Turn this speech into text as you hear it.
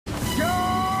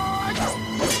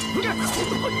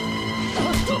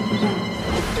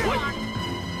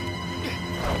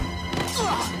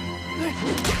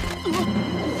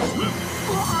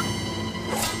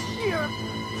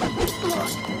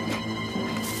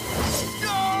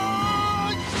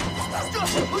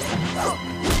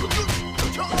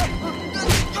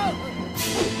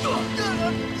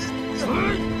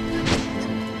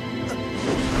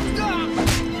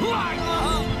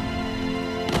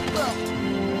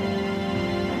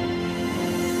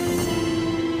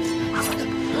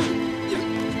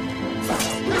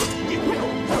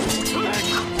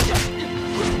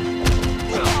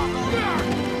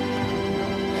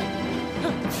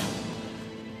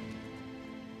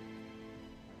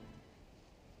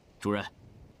主任，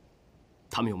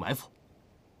他们有埋伏。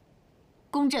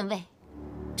攻阵位，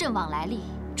阵网来历，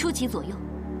出其左右。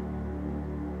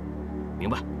明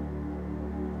白。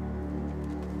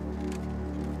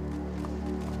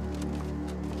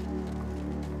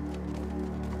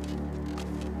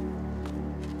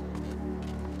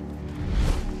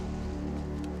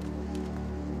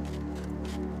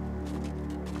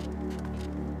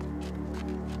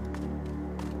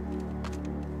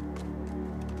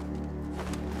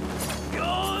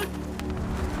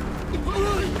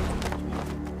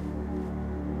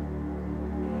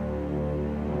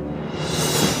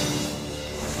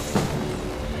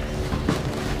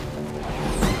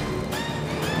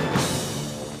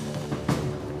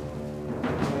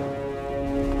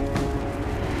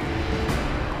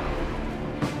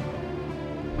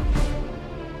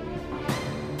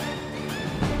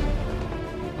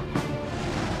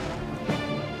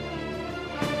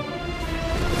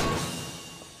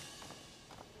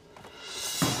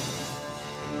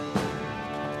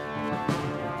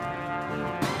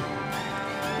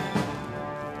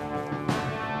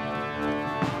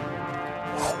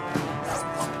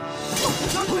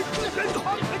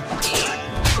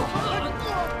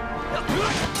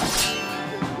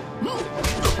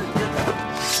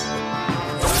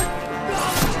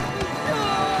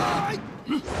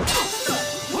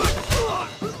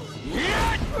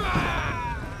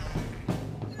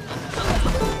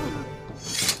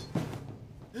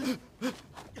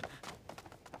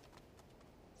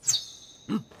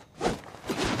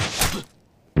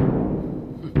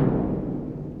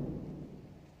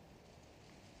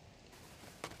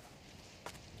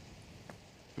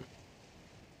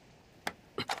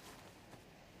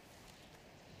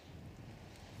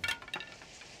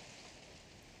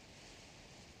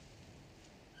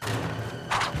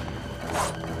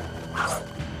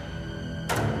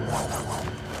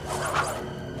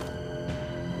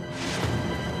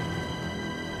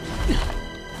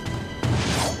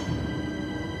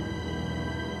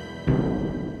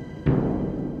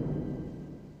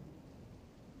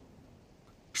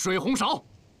水红勺，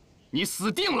你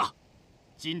死定了！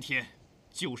今天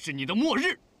就是你的末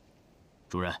日。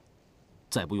主任，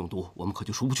再不用毒，我们可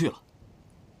就出不去了。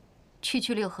区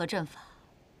区六合阵法，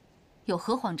有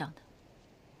何慌张的？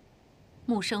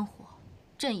木生火，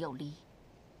阵有离。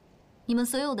你们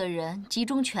所有的人集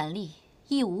中全力，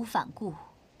义无反顾，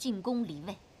进攻离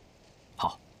位。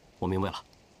好，我明白了。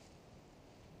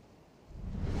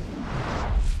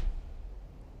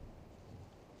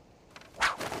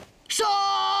杀！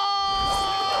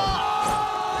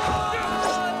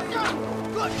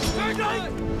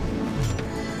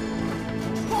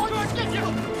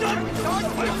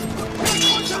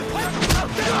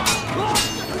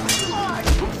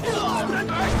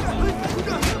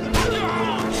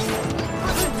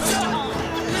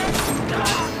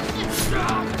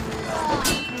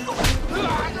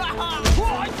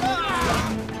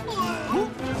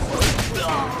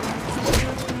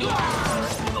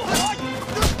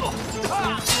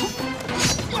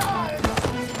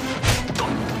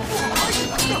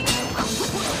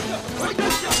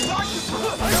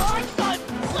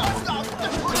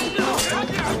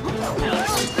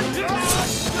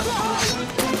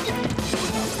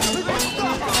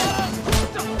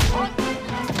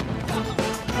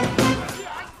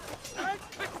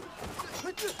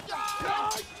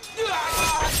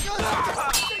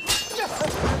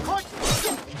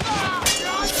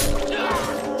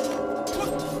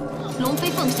龙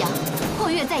飞凤翔，后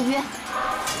月再约。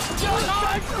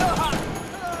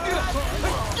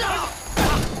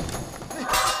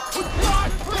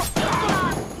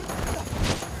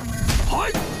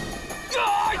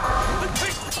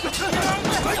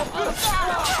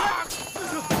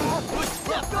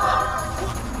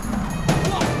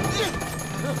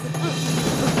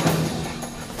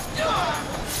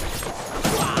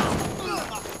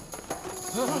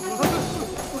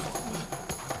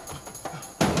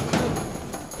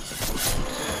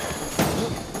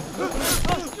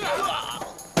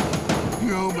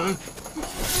娘们，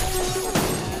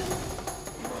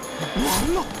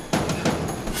完了！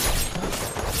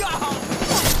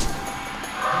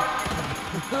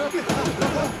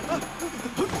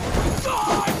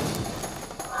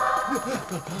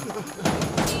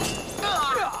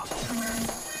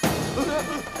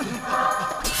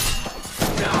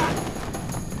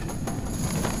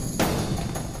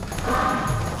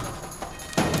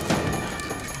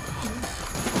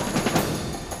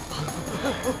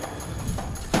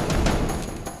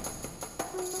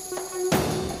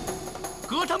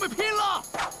和他们拼了！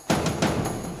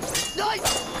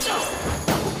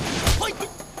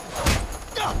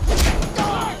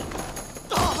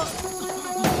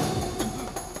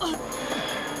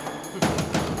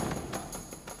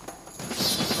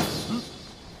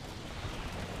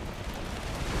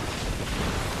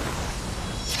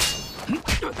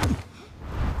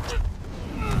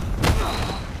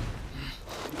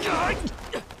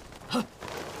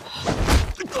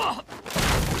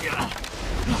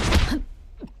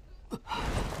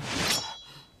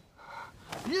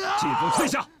劲风吹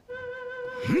下。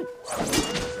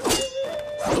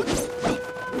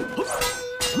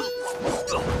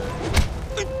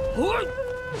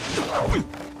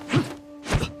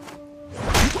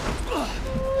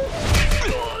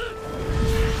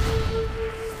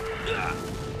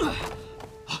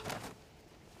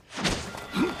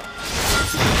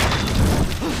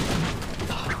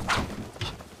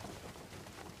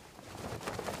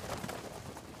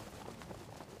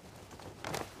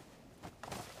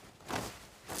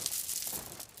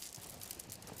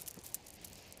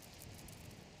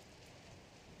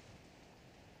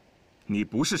你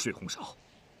不是水红苕，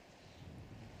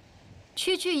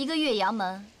区区一个岳阳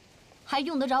门，还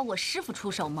用得着我师傅出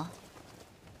手吗？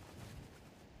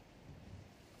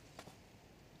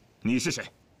你是谁？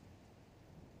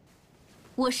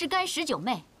我是干石九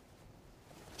妹。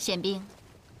宪兵，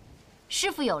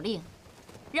师傅有令，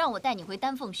让我带你回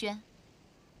丹凤轩。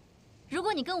如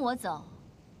果你跟我走，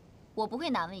我不会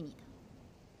难为你的。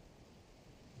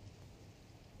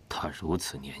他如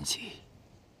此年纪，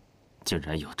竟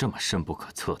然有这么深不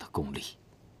可测的功力。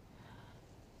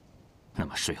那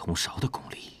么水红苕的功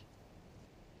力，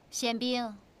宪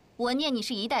兵，我念你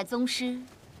是一代宗师，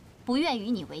不愿与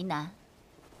你为难，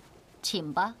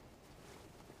请吧。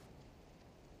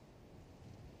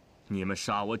你们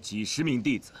杀我几十名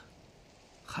弟子，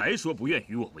还说不愿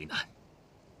与我为难。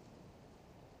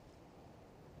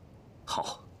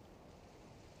好，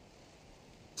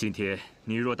今天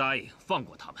你若答应放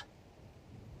过他们，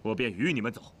我便与你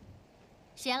们走。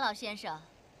贤老先生，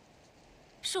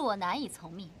恕我难以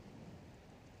从命。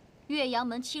岳阳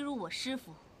门欺辱我师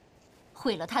傅，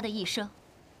毁了他的一生。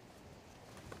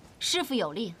师傅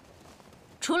有令，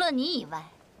除了你以外，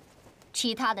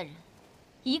其他的人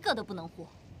一个都不能活。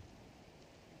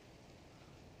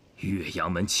岳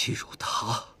阳门欺辱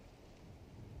他，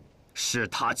是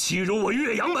他欺辱我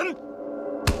岳阳门。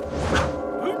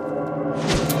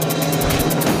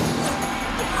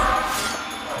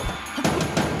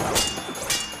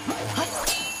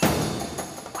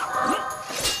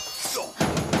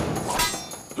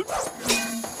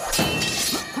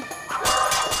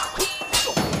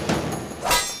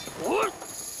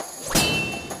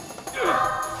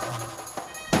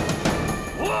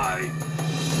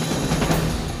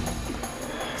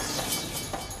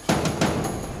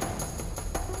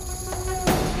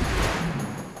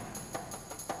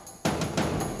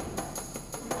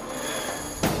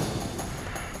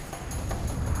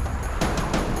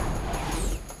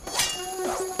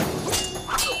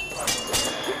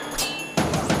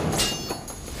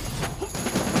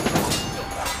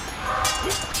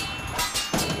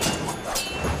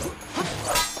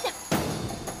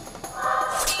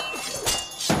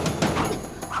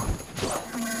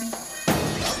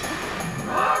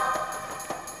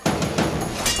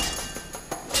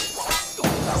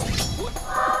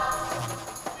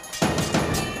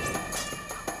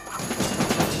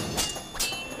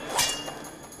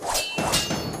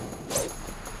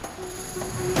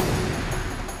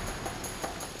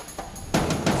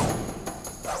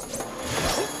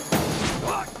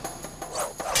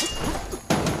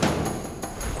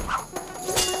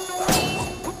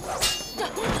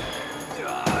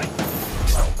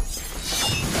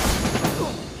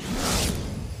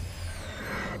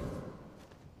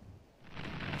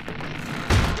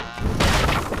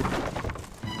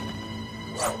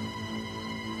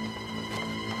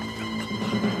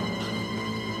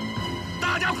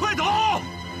大家快走！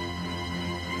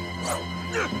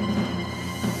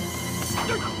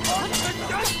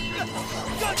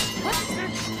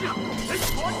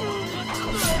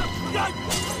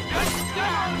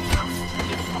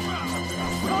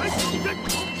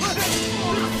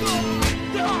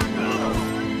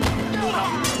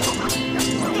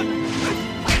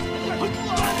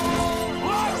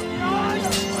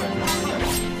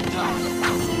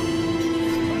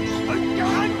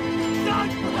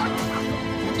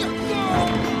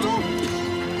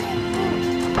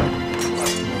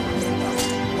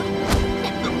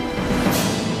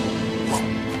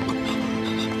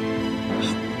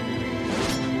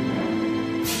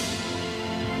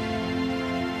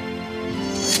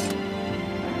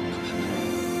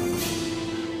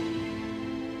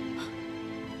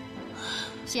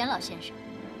贤老先生，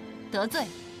得罪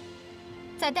了。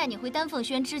在带你回丹凤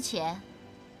轩之前，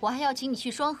我还要请你去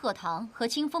双鹤堂和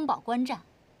清风堡观战，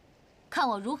看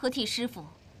我如何替师傅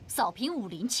扫平武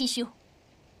林七修。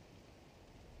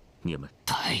你们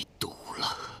太毒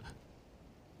了！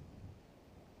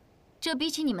这比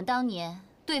起你们当年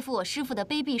对付我师傅的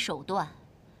卑鄙手段，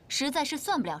实在是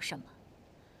算不了什么。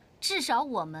至少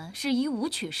我们是以武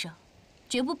取胜，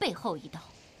绝不背后一刀。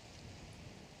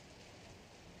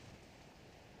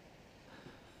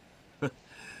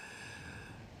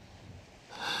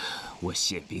我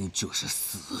宪兵就是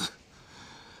死，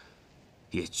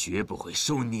也绝不会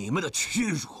受你们的屈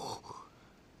辱。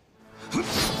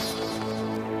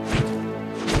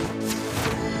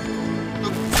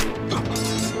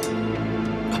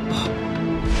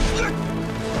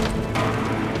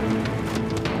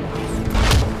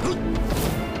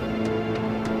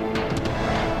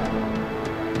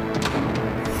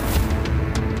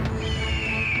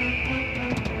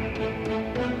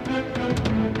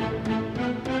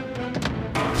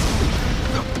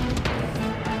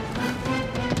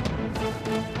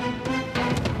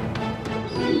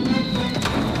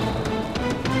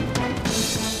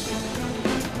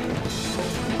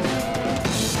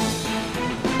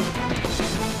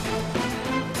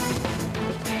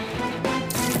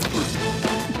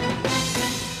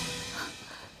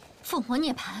凤凰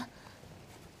涅槃，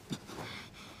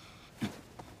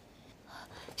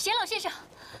贤老先生，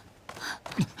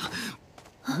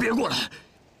别过来！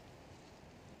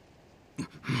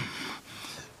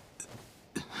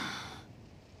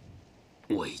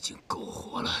我已经苟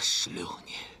活了16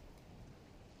年，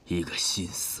一个心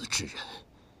死之人，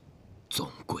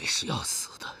总归是要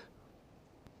死的。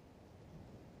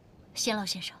贤老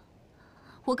先生，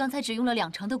我刚才只用了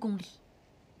2成的功力，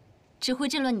只会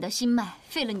震乱你的心脉，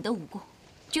废了你的武功，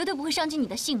绝对不会伤及你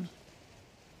的性命。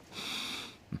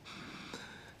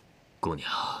姑娘，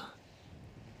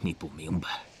你不明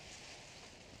白，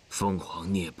凤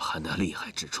凰涅槃的厉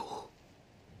害之处，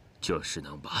就是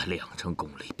能把2成功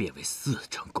力变为4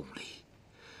成功力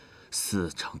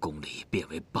，4成功力变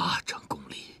为8成功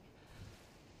力。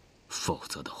否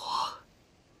则的话，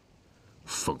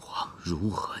凤凰如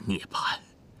何涅槃？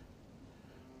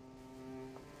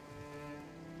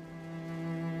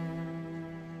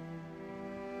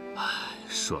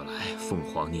说来，凤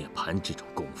凰涅槃这种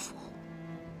功夫，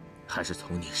还是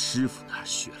从你师傅那儿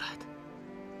学来的。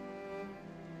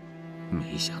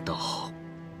没想到，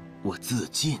我自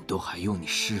尽都还用你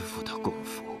师傅的功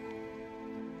夫，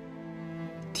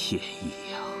天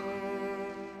意呀！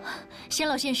贤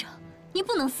老先生，你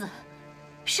不能死，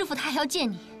师傅他还要见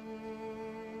你。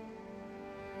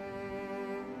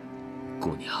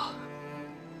姑娘，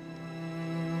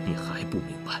你还不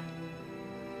明白，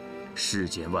世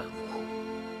间万物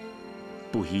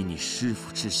不以你师父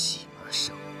之喜而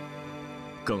生，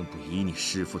更不以你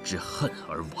师父之恨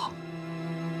而亡。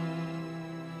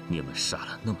你们杀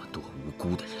了那么多无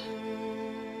辜的人，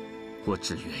我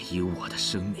只愿以我的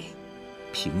生命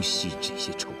平息这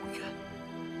些仇怨。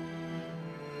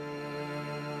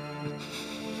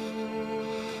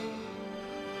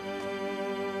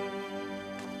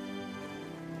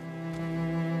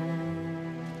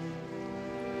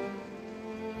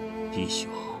义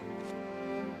兄，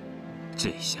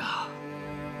这下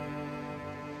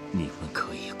你们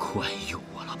可以宽宥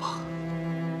我了吧？